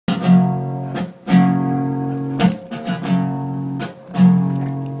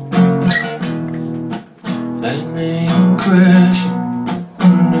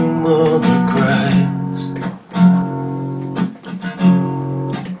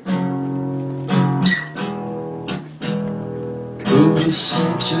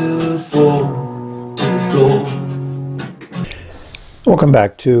listen to fall to the floor. Welcome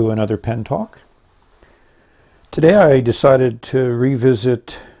back to another pen talk. Today I decided to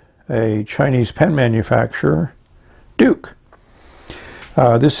revisit a Chinese pen manufacturer, Duke.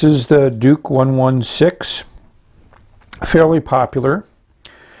 This is the Duke 116, fairly popular,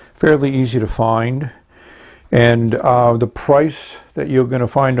 fairly easy to find, and the price that you're going to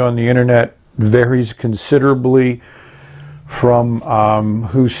find on the internet varies considerably from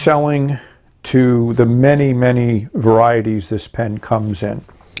who's selling to the many varieties this pen comes in.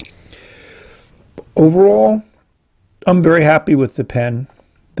 Overall, I'm very happy with the pen.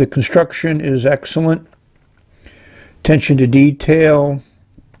 The construction is excellent. Attention to detail,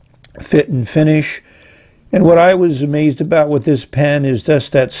 fit and finish. And what I was amazed about with this pen is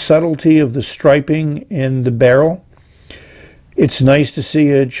just that subtlety of the striping in the barrel. It's nice to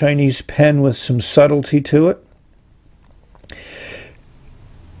see a Chinese pen with some subtlety to it.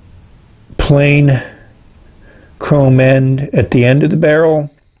 Plain chrome end at the end of the barrel.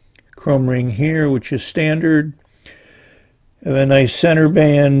 Chrome ring here, which is standard. Have a nice center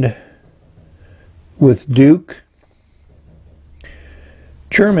band with Duke.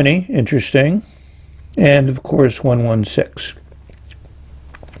 Germany, interesting. And of course 116.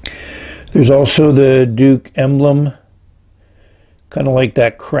 There's also the Duke emblem, kind of like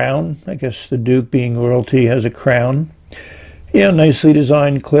that crown. I guess the Duke, being royalty, has a crown. Yeah, nicely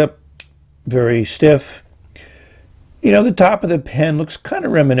designed clip, very stiff. You know, the top of the pen looks kind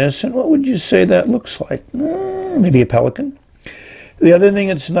of reminiscent. What would you say that looks like? Maybe a pelican. The other thing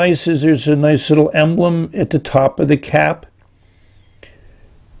that's nice is there's a nice little emblem at the top of the cap.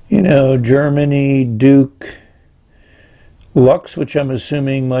 You know, Germany, Duke, Lux, which I'm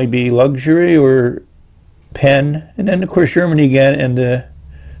assuming might be luxury or pen, and then of course Germany again and the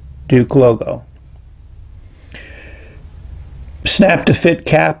Duke logo. Snap to fit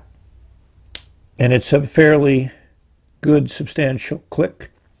cap, and it's a fairly good substantial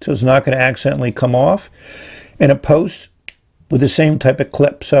click, so it's not going to accidentally come off, and it posts with the same type of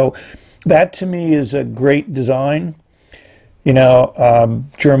clip. So that to me is a great design. You know,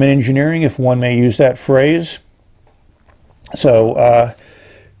 German engineering, if one may use that phrase. So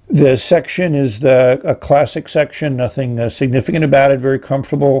the section is a classic section, nothing significant about it, very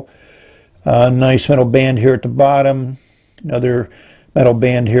comfortable. Nice metal band here at the bottom, another metal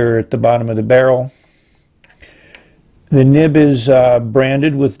band here at the bottom of the barrel. The nib is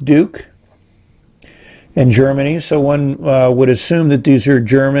branded with Duke and Germany, so one would assume that these are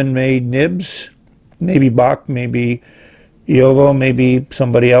German-made nibs, maybe Bach, maybe Yovo, maybe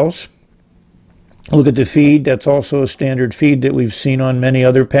somebody else. Look at the feed. That's also a standard feed that we've seen on many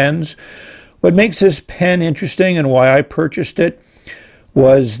other pens. What makes this pen interesting and why I purchased it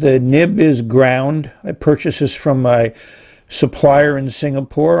was the nib is ground. I purchased this from my supplier in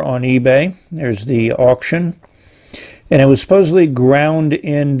Singapore on eBay. There's the auction. And it was supposedly ground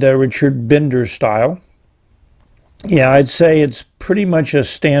in the Richard Binder style. Yeah, I'd say it's pretty much a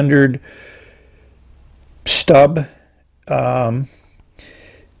standard stub.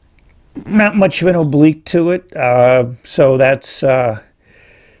 Not much of an oblique to it, so that's,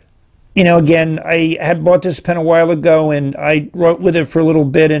 you know, again, I had bought this pen a while ago and I wrote with it for a little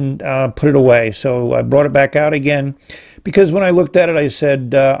bit and put it away, so I brought it back out again because when I looked at it I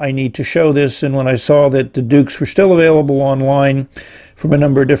said I need to show this, and when I saw that the Dukes were still available online from a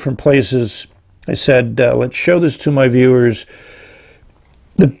number of different places, I said let's show this to my viewers.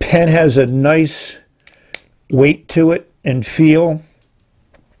 The pen has a nice weight to it and feel.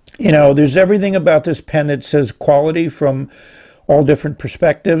 You know, there's everything about this pen that says quality from all different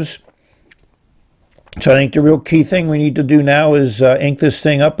perspectives. So I think the real key thing we need to do now is ink this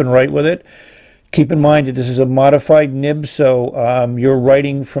thing up and write with it. Keep in mind that this is a modified nib, so your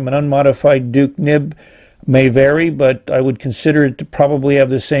writing from an unmodified Duke nib may vary, but I would consider it to probably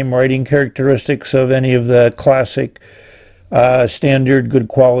have the same writing characteristics of any of the classic standard good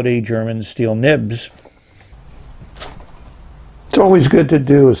quality German steel nibs. It's always good to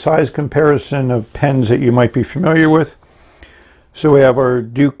do a size comparison of pens that you might be familiar with. So we have our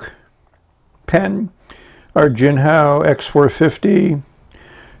Duke pen, our Jinhao X450,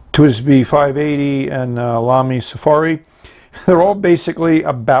 TWSBI 580, and Lamy Safari. They're all basically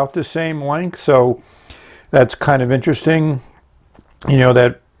about the same length, so that's kind of interesting. You know,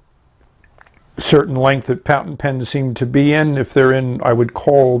 that certain length that fountain pens seem to be in, if they're in, I would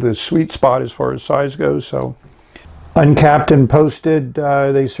call the sweet spot as far as size goes. So uncapped and posted,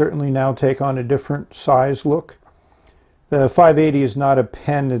 they certainly now take on a different size look. The 580 is not a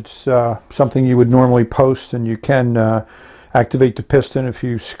pen, it's something you would normally post, and you can activate the piston if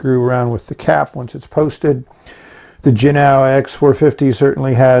you screw around with the cap once it's posted. The Jinao X450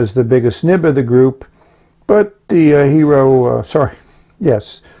 certainly has the biggest nib of the group, but the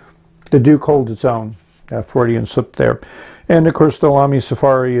the Duke holds its own. Freudian slip there. And of course the Lamy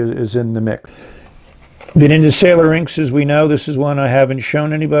Safari is in the mix. Been into Sailor inks, as we know. This is one I haven't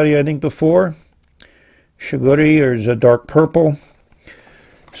shown anybody, I think, before. Shiguri, there's a dark purple.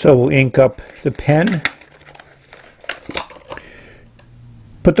 So we'll ink up the pen.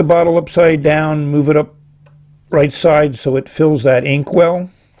 Put the bottle upside down, move it up right side so it fills that inkwell.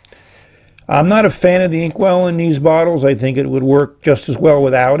 I'm not a fan of the inkwell in these bottles. I think it would work just as well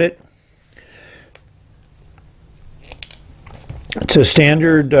without it. It's a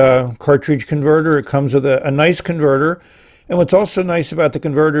standard cartridge converter. It comes with a nice converter. And what's also nice about the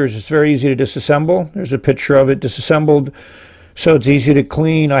converter is it's very easy to disassemble. There's a picture of it disassembled, so it's easy to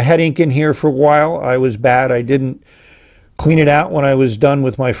clean. I had ink in here for a while. I was bad. I didn't clean it out when I was done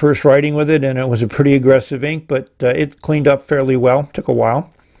with my first writing with it, and it was a pretty aggressive ink, but it cleaned up fairly well. Took a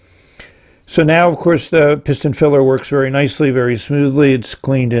while. So now, of course, the piston filler works very nicely, very smoothly. It's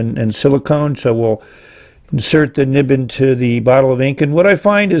cleaned in silicone, so we'll insert the nib into the bottle of ink. And what I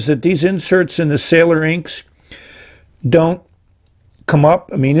find is that these inserts in the Sailor inks don't come up.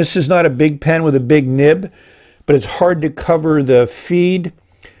 I mean, this is not a big pen with a big nib, but it's hard to cover the feed.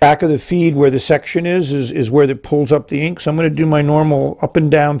 Back of the feed where the section is where it pulls up the ink. So I'm going to do my normal up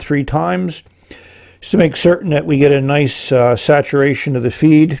and down 3 times just to make certain that we get a nice saturation of the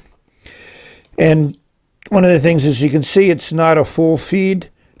feed. And one of the things is you can see it's not a full feed,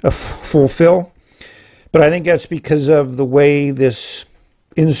 a full fill. But I think that's because of the way this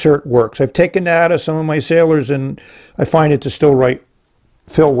insert works. I've taken that out of some of my Sailors, and I find it to still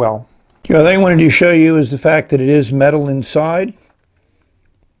fill well. The other thing I wanted to show you is the fact that it is metal inside.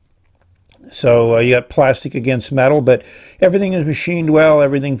 So you got plastic against metal, but everything is machined well.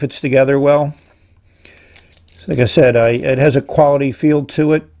 Everything fits together well. So like I said, it has a quality feel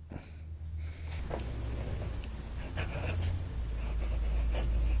to it.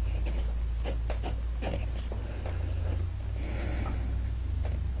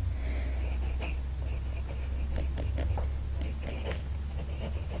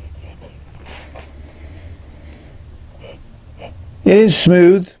 It is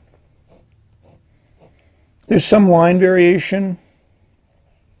smooth. There's some line variation.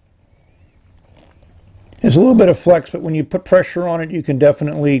 There's a little bit of flex, but when you put pressure on it, you can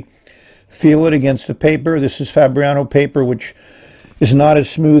definitely feel it against the paper. This is Fabriano paper, which is not as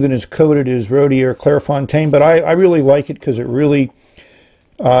smooth and as coated as Rhodier or Clairefontaine, but I really like it because it really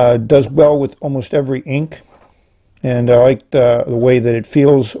does well with almost every ink. And I like the way that it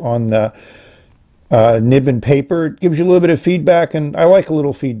feels on the nib and paper. It gives you a little bit of feedback, and I like a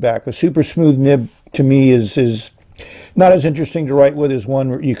little feedback. A super smooth nib to me is not as interesting to write with as one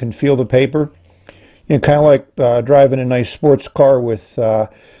where you can feel the paper. You know, kind of like driving a nice sports car with the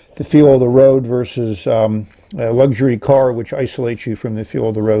feel of the road versus a luxury car, which isolates you from the feel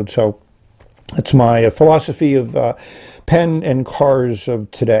of the road. So that's my philosophy of pen and cars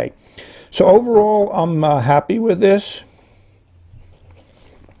of today. So overall, I'm happy with this.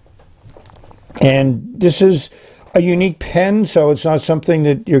 And this is a unique pen, so it's not something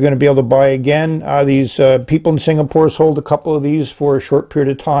that you're going to be able to buy again. These people in Singapore sold a couple of these for a short period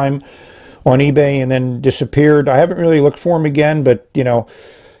of time on eBay and then disappeared. I haven't really looked for them again, but, you know,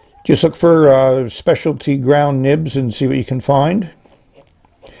 just look for specialty ground nibs and see what you can find.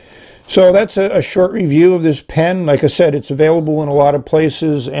 So that's a short review of this pen. Like I said, it's available in a lot of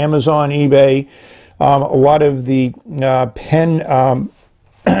places, Amazon, eBay. A lot of the pen,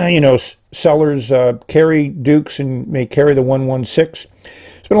 you know, sellers carry Dukes and may carry the 116.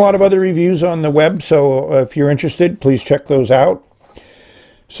 There's been a lot of other reviews on the web, so if you're interested, please check those out.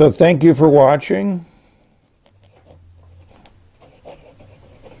 So thank you for watching.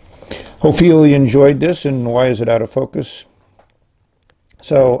 Hopefully you enjoyed this, and why is it out of focus?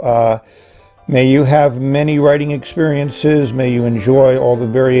 So may you have many writing experiences. May you enjoy all the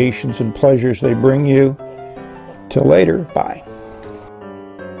variations and pleasures they bring you. Till later, bye.